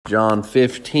John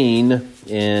 15,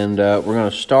 and we're going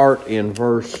to start in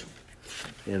verse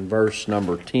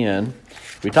number 10.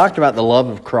 We talked about the love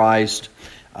of Christ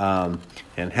and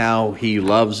how He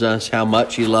loves us, how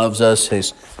much He loves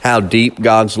us, how deep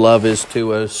God's love is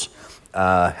to us,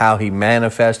 how He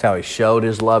manifests, how He showed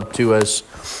His love to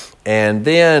us. And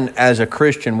then as a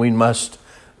Christian, we must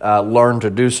learn to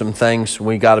do some things.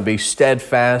 We got to be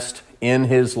steadfast in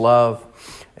His love.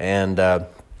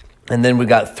 And then we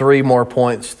got 3 more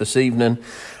points this evening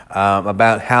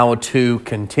about how to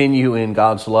continue in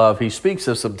God's love. He speaks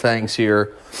of some things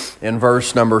here in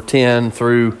verse number 10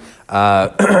 through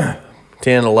 10,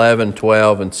 11,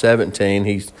 12, and 17.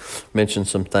 He's mentioned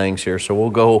some things here.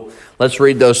 So let's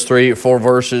read those 3 or 4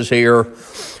 verses here.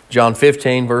 John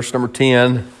 15, verse number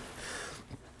 10,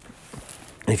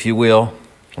 if you will.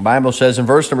 The Bible says in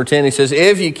verse number 10, He says,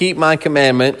 "If you keep my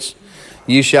commandments,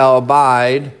 you shall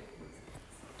abide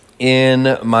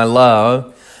in my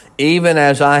love, even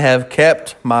as I have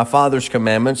kept my Father's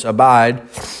commandments, abide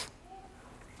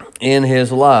in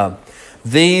His love.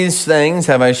 These things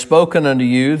have I spoken unto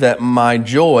you, that my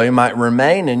joy might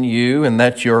remain in you, and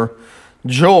that your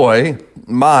joy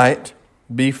might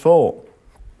be full."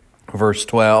 Verse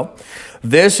 12,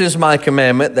 "This is my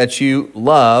commandment, that you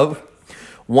love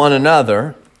one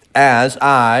another as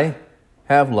I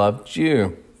have loved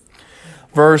you."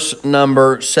 Verse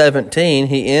number 17,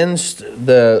 he ends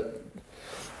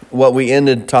what we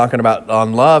ended talking about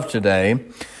on love today.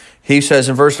 He says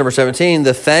in verse number 17,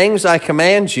 "The things I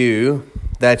command you,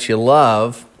 that you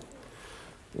love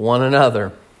one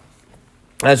another."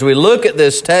 As we look at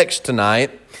this text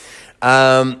tonight,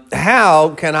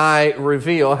 how can I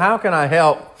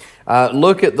help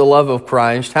look at the love of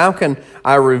Christ? How can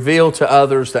I reveal to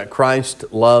others that Christ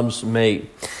loves me?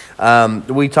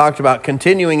 We talked about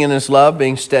continuing in His love,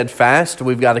 being steadfast.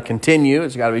 We've got to continue.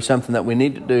 It's got to be something that we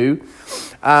need to do.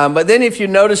 But then if you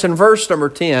notice in verse number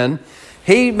 10,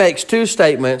 he makes 2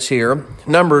 statements here.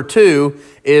 Number 2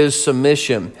 is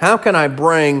submission. How can I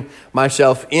bring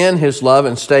myself in His love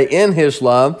and stay in His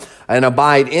love and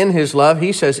abide in His love?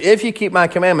 He says, "If you keep my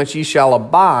commandments, ye shall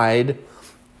abide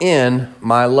in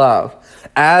my love,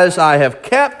 as I have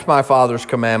kept my Father's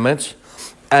commandments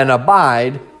and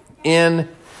abide in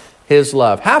His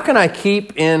love." How can I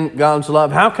keep in God's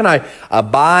love? How can I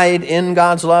abide in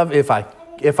God's love? If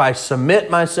I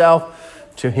submit myself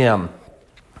to Him.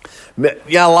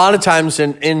 Yeah, a lot of times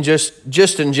in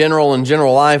just in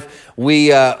general life, we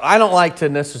don't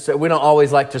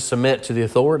always like to submit to the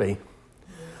authority.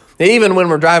 Even when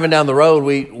we're driving down the road,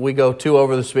 we go 2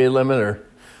 over the speed limit, or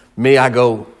me, I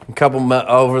go a couple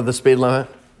over the speed limit.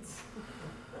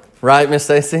 Right, Miss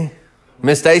Stacy?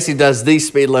 Miss Stacy does the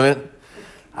speed limit.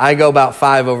 I go about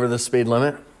 5 over the speed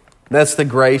limit. That's the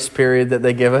grace period that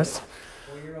they give us.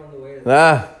 Well, you're on the way to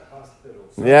the hospital.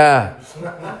 So. Yeah.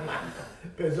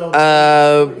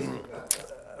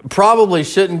 Probably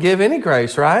shouldn't give any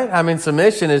grace, right? I mean,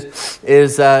 submission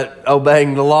is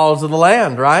obeying the laws of the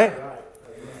land, right?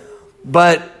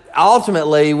 But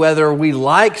ultimately, whether we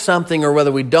like something or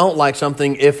whether we don't like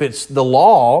something, if it's the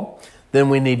law, then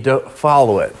we need to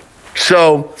follow it.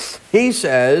 So he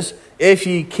says, "If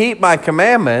ye keep my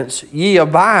commandments, ye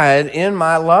abide in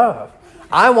my love."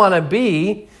 I want to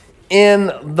be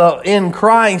in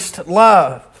Christ's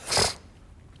love.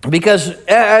 Because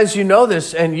as you know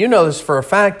this, and you know this for a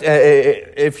fact,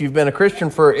 if you've been a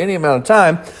Christian for any amount of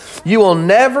time, you will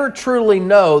never truly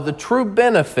know the true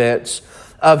benefits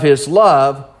of His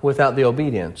love without the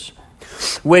obedience.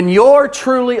 When you're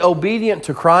truly obedient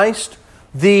to Christ,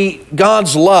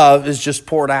 God's love is just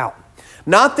poured out.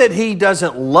 Not that He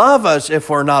doesn't love us if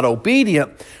we're not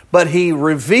obedient, but He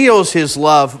reveals His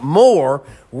love more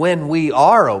when we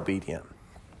are obedient.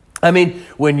 I mean,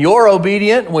 when you're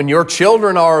obedient, when your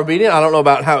children are obedient, I don't know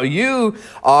about how you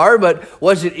are, but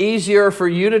was it easier for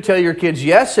you to tell your kids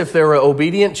yes if they were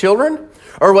obedient children?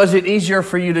 Or was it easier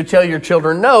for you to tell your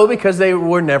children no because they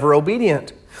were never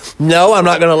obedient? No, I'm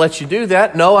not going to let you do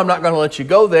that. No, I'm not going to let you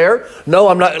go there. No,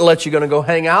 I'm not going to let you go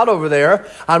hang out over there.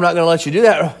 I'm not going to let you do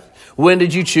that. When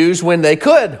did you choose when they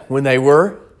could? When they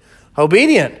were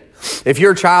obedient. If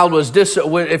your child was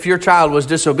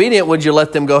disobedient, would you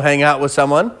let them go hang out with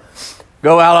someone?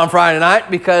 Go out on Friday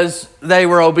night because they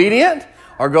were obedient?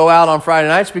 Or go out on Friday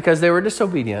nights because they were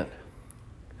disobedient?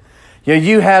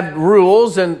 You had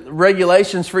rules and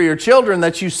regulations for your children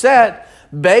that you set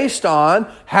based on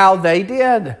how they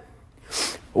did.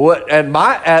 At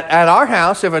our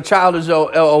house, if a child is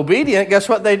obedient, guess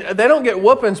what? They don't get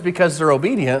whoopings because they're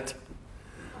obedient.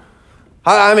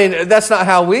 I mean, that's not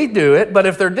how we do it, but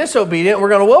if they're disobedient, we're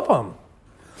going to whoop them.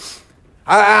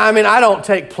 I mean, I don't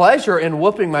take pleasure in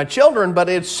whooping my children, but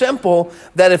it's simple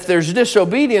that if there's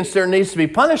disobedience, there needs to be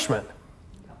punishment.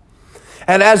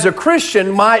 And as a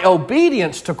Christian, my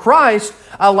obedience to Christ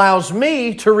allows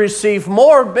me to receive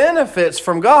more benefits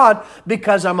from God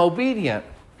because I'm obedient.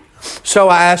 So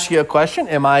I ask you a question.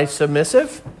 Am I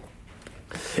submissive?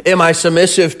 Am I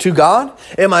submissive to God?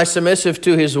 Am I submissive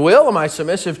to His will? Am I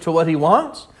submissive to what He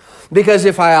wants? Because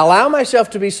if I allow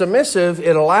myself to be submissive,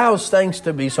 it allows things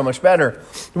to be so much better.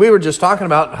 We were just talking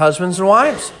about husbands and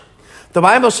wives. The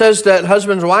Bible says that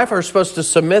husband and wife are supposed to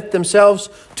submit themselves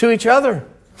to each other.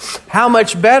 How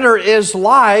much better is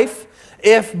life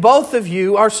if both of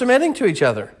you are submitting to each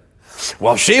other?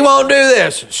 Well, she won't do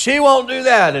this. She won't do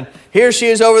that. And here she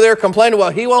is over there complaining,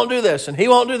 well, he won't do this and he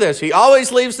won't do this. He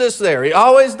always leaves this there. He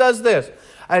always does this.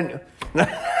 And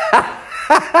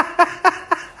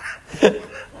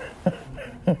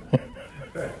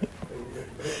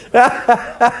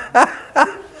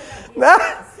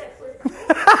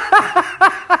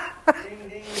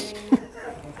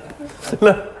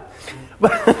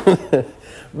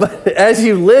But as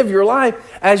you live your life,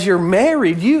 as you're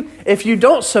married, if you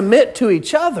don't submit to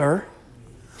each other,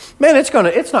 man, it's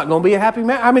not going to be a happy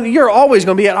marriage. I mean, you're always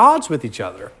going to be at odds with each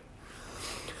other.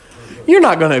 You're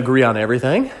not going to agree on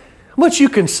everything, but you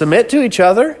can submit to each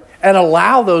other and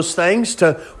allow those things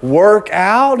to work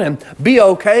out and be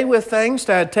okay with things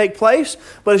to take place.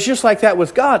 But it's just like that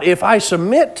with God. If I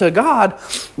submit to God,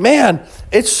 man,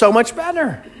 it's so much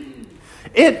better.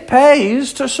 It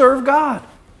pays to serve God.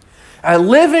 And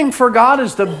living for God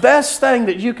is the best thing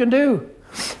that you can do.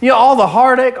 You know, all the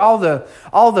heartache, all the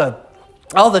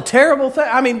terrible things.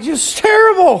 I mean, just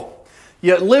terrible.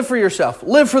 You live for yourself.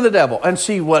 Live for the devil and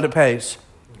see what it pays.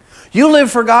 You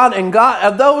live for God, and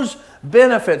God, those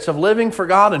benefits of living for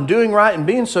God and doing right and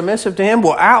being submissive to Him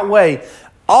will outweigh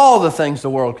all the things the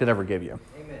world could ever give you.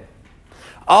 Amen.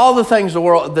 All the things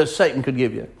that Satan could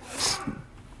give you.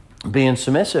 Being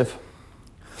submissive.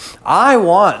 I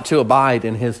want to abide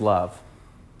in His love.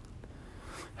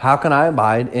 How can I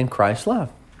abide in Christ's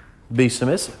love? Be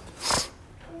submissive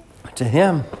to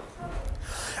Him.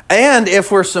 And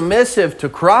if we're submissive to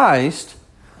Christ,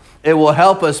 it will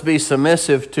help us be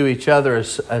submissive to each other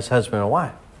as husband and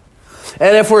wife.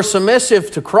 And if we're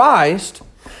submissive to Christ,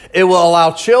 it will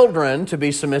allow children to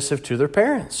be submissive to their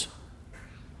parents.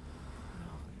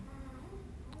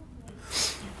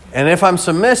 And if I'm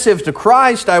submissive to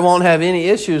Christ, I won't have any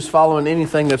issues following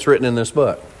anything that's written in this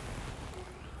book.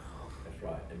 That's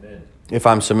right. Amen. If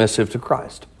I'm submissive to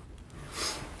Christ.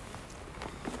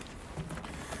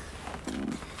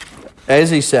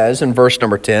 As he says in verse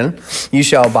number 10, you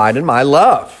shall abide in my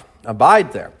love.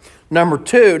 Abide there.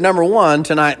 Number one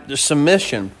tonight, the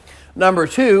submission. Number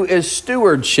 2 is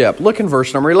stewardship. Look in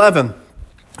verse number 11.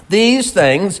 These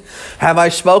things have I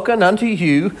spoken unto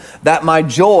you, that my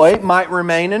joy might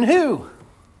remain in who?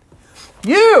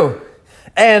 You.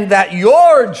 And that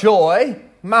your joy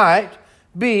might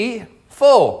be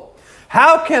full.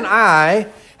 How can I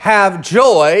have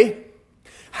joy?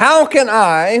 How can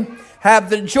I have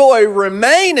the joy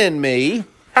remain in me?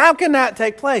 How can that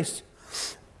take place?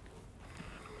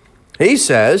 He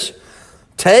says,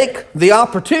 take the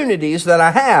opportunities that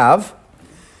I have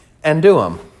and do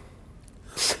them.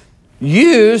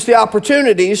 Use the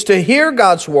opportunities to hear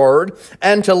God's Word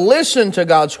and to listen to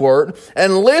God's Word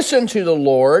and listen to the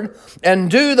Lord and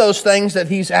do those things that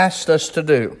He's asked us to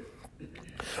do.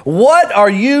 What are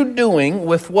you doing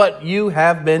with what you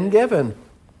have been given?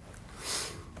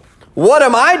 What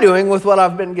am I doing with what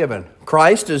I've been given?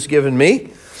 Christ has given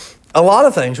me a lot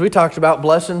of things. We talked about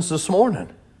blessings this morning.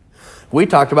 We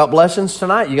talked about blessings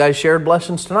tonight. You guys shared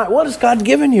blessings tonight. What has God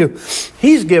given you?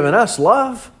 He's given us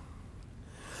love.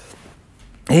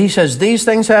 He says, these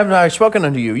things have I spoken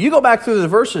unto you. You go back through the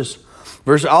verses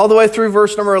all the way through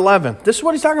verse number 11. This is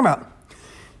what he's talking about.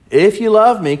 If you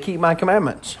love me, keep my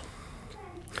commandments.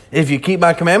 If you keep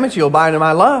my commandments, you'll abide in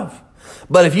my love.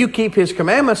 But if you keep His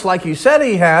commandments like He said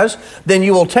He has, then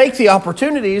you will take the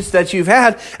opportunities that you've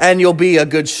had and you'll be a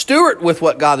good steward with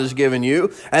what God has given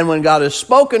you. And when God has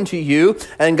spoken to you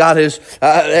and God has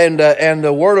and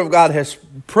the Word of God has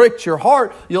pricked your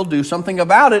heart, you'll do something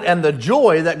about it, and the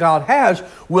joy that God has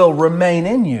will remain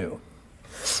in you.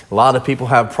 A lot of people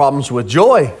have problems with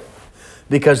joy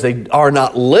because they are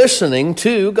not listening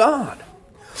to God.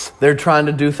 They're trying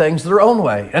to do things their own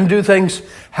way and do things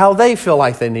how they feel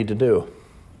like they need to do.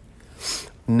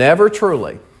 Never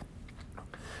truly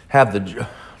have the joy.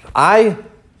 I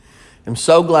am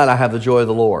so glad I have the joy of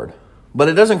the Lord. But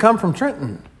it doesn't come from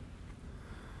Trenton.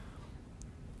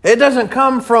 It doesn't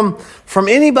come from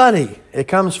anybody. It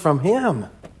comes from Him.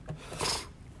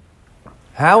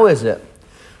 How is it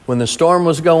When the storm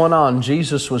was going on,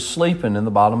 Jesus was sleeping in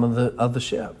the bottom of the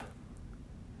ship.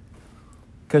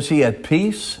 Because he had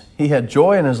peace, he had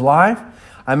joy in his life.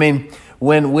 I mean,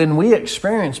 when we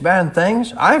experience bad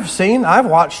things, I've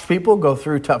watched people go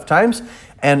through tough times,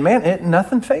 and man,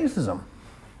 nothing phases them.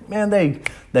 Man,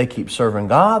 they keep serving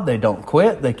God. They don't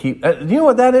quit. They keep. You know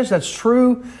what that is? That's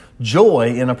true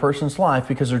joy in a person's life,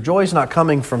 because their joy is not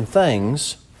coming from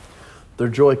things. Their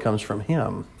joy comes from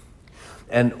Him.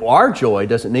 And our joy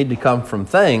doesn't need to come from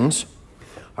things.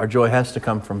 Our joy has to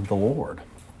come from the Lord.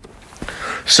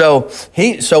 So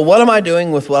what am I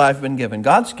doing with what I've been given?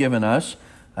 God's given us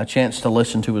a chance to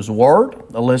listen to His Word,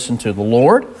 to listen to the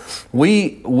Lord.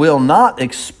 We will not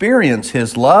experience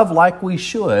His love like we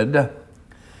should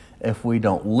if we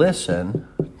don't listen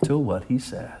to what He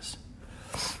says.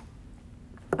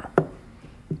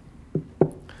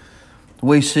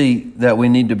 We see that we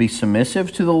need to be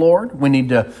submissive to the Lord. We need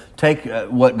to take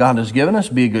what God has given us,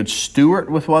 be a good steward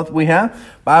with what we have.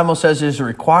 The Bible says it is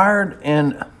required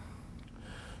in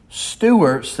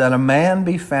stewards that a man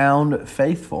be found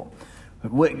faithful.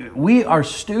 We are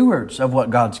stewards of what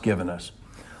God's given us.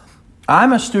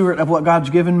 I'm a steward of what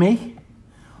God's given me.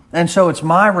 And so it's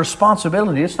my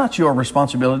responsibility. It's not your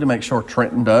responsibility to make sure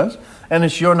Trenton does. And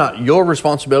it's not your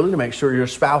responsibility to make sure your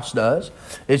spouse does.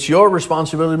 It's your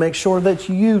responsibility to make sure that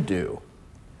you do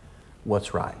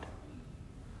what's right.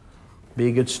 Be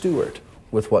a good steward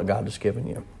with what God has given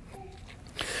you.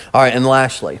 All right, and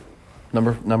lastly,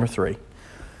 number 3,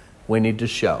 we need to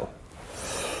show.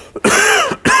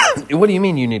 What do you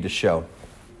mean you need to show?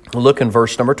 Look in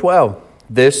verse number 12.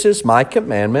 This is my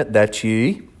commandment that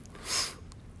ye...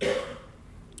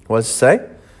 What does it say?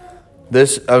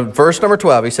 Verse number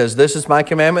 12, he says, this is my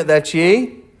commandment that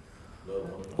ye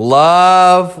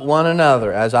love one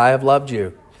another as I have loved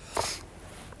you.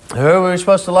 Who are we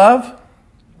supposed to love?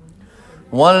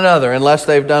 One another, unless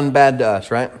they've done bad to us,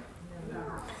 right?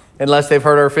 Unless they've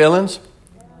hurt our feelings.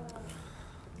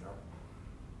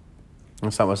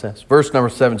 That's not what it says. Verse number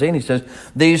 17, he says,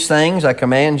 these things I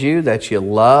command you that you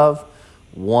love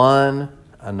one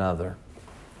another.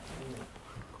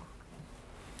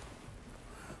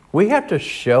 We have to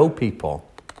show people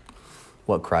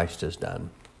what Christ has done.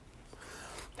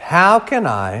 How can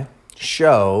I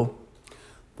show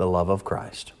the love of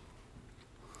Christ?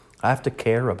 I have to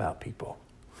care about people,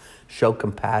 show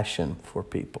compassion for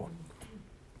people.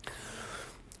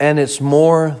 And it's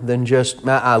more than just,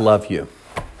 I love you.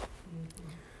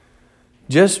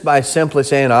 Just by simply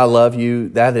saying, I love you,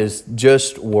 that is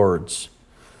just words.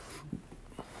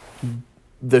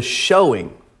 The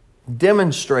showing,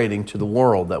 demonstrating to the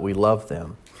world that we love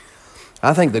them.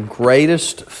 I think the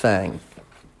greatest thing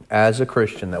as a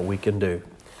Christian that we can do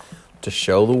to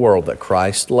show the world that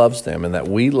Christ loves them and that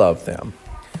we love them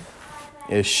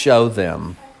is show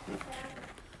them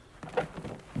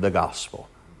the gospel.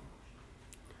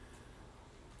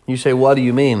 You say, what do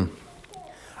you mean?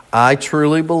 I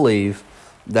truly believe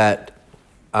that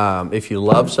if you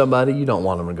love somebody, you don't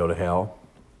want them to go to hell.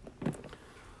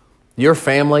 Your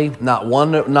family, not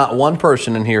one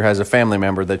person in here has a family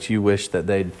member that you wish that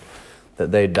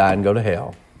they'd die and go to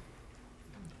hell.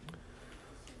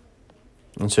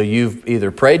 And so you've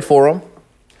either prayed for them,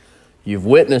 you've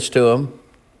witnessed to them,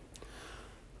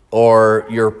 or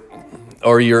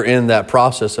you're in that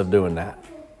process of doing that.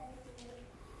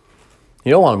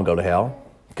 You don't want them to go to hell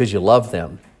because you love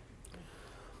them.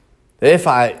 If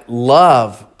I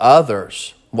love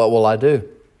others, what will I do?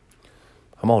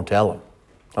 I'm going to tell them.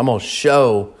 I'm going to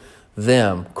show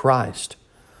them Christ.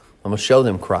 I'm going to show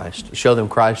them Christ. Show them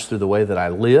Christ through the way that I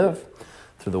live,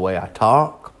 through the way I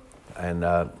talk,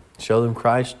 and show them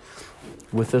Christ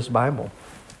with this Bible.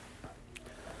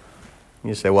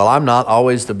 You say, well, I'm not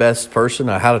always the best person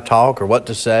on how to talk or what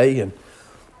to say. And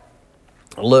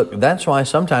look, that's why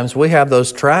sometimes we have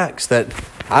those tracts that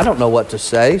I don't know what to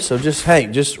say. So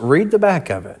just read the back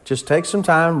of it. Just take some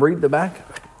time, read the back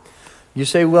of it. You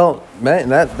say, well, man,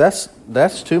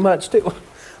 that's too much too.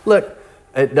 Look,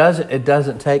 it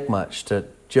doesn't take much to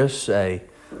just say,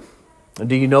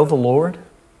 do you know the Lord?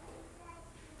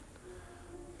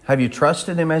 Have you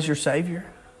trusted Him as your Savior?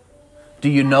 Do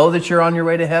you know that you're on your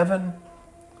way to heaven?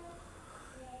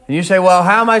 And you say, well,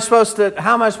 how am I supposed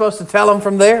to tell them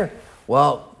from there?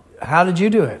 Well, how did you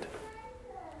do it?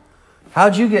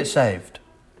 How'd you get saved?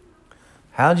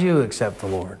 How'd you accept the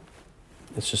Lord?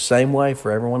 It's the same way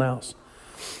for everyone else.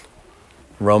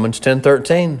 Romans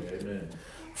 10:13.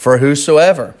 For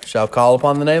whosoever shall call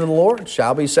upon the name of the Lord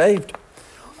shall be saved.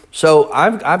 So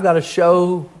I've got to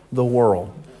show the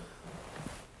world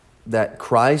that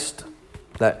Christ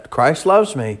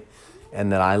loves me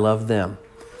and that I love them.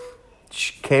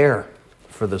 Care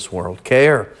for this world,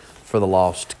 care for the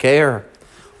lost, care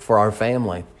for our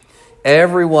family.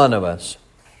 Every one of us,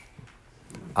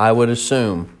 I would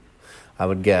assume, I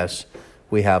would guess,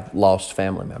 we have lost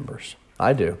family members.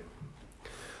 I do.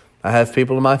 I have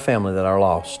people in my family that are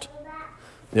lost.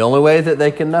 The only way that they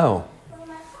can know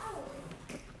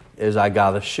is I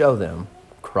got to show them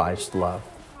Christ's love.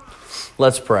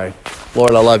 Let's pray.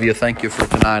 Lord, I love you. Thank you for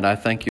tonight. I thank you.